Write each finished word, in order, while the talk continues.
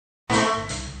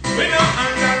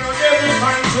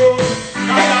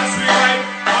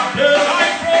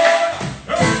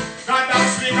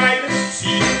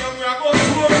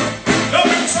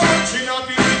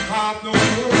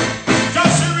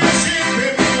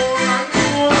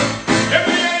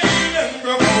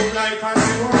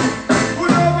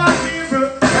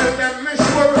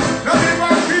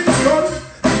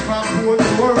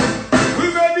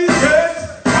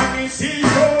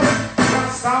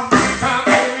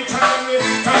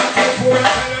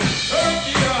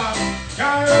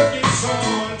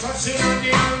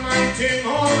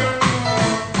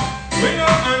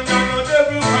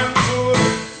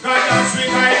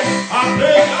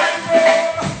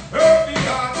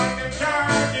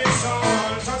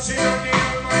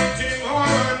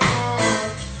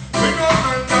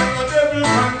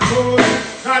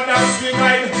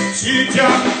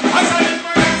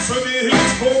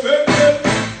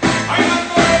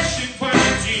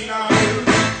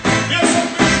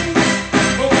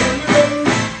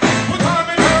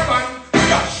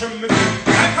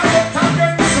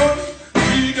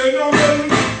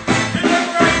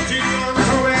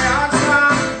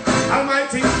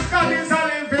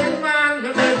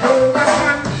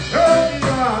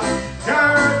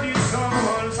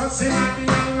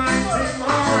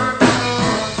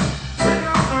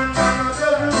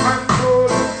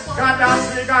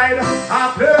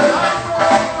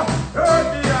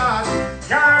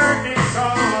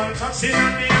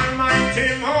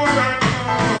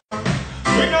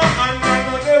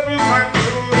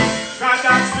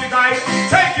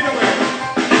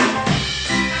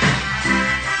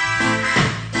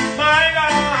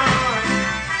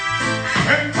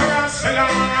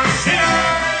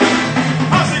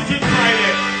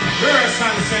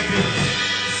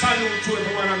Salute to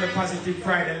everyone on the Positive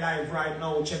Friday live right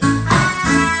now. Check it.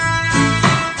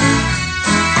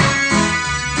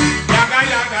 Yaga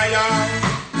yaga yaga.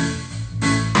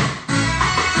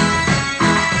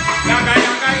 Yaga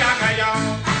yaga yaga yaga.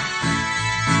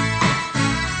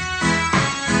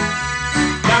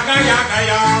 Yaga yaga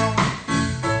yaga.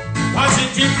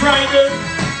 Positive Friday.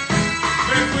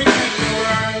 Make we tell the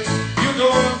world you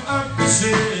don't have to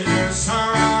say you're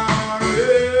sorry.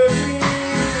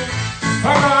 For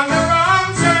all the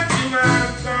wrong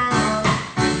sentiments,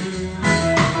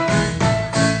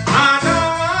 I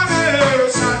don't want to hear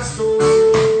sad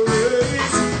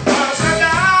stories. Cause the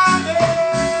damage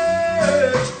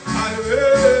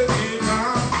already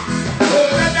done. Oh,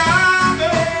 the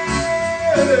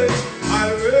damage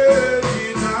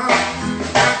already done.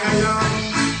 Like a young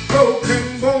broken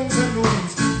bones and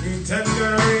wounds,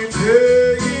 integrity.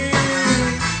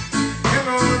 Come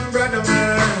on, brother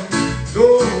man,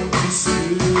 don't.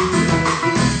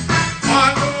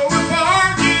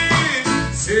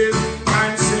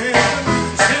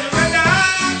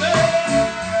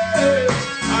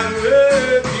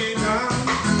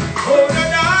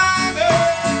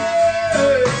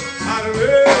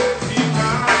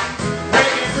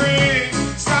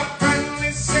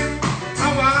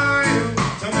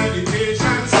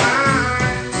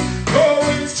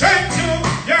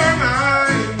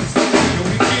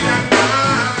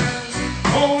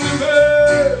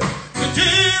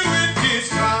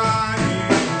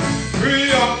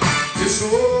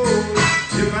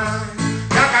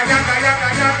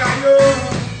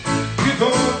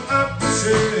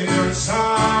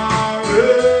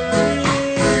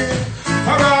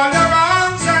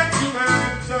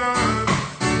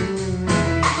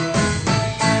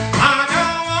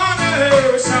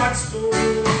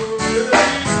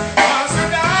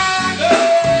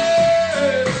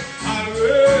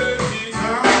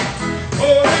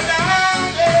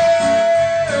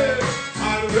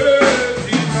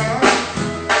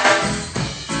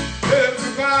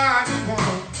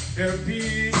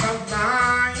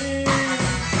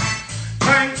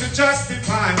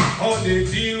 Justify how they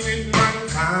deal with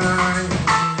mankind.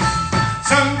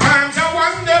 Sometimes I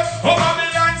wonder how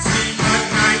Babylon sleep at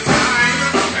night time,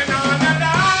 and all the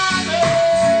damage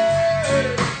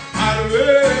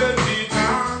already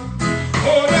done.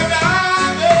 Oh, the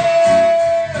damage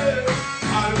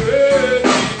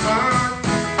already done.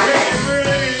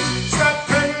 Baby, stop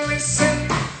and listen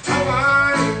a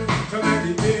while to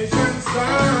meditation's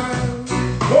done.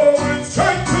 Oh, it's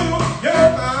straight to your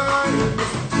mind.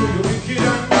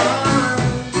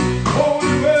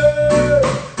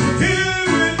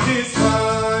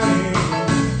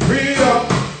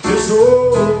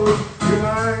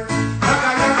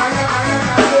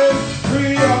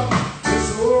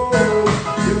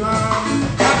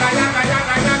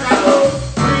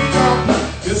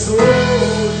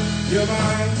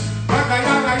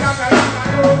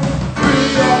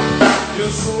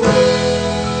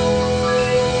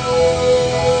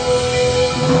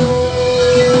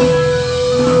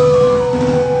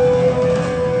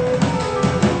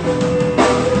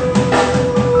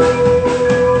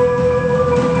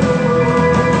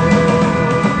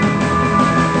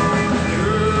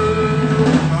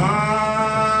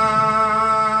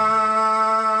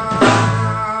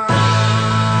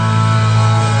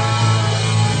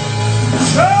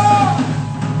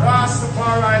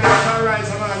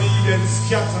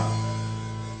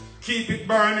 Keep it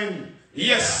burning.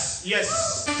 Yes,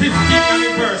 yes. 15th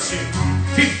anniversary.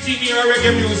 15 year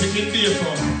reggae music in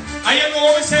Deerfield. And you know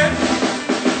what we said?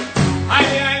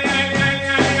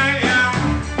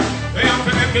 We have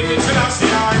to make it to the last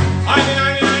year.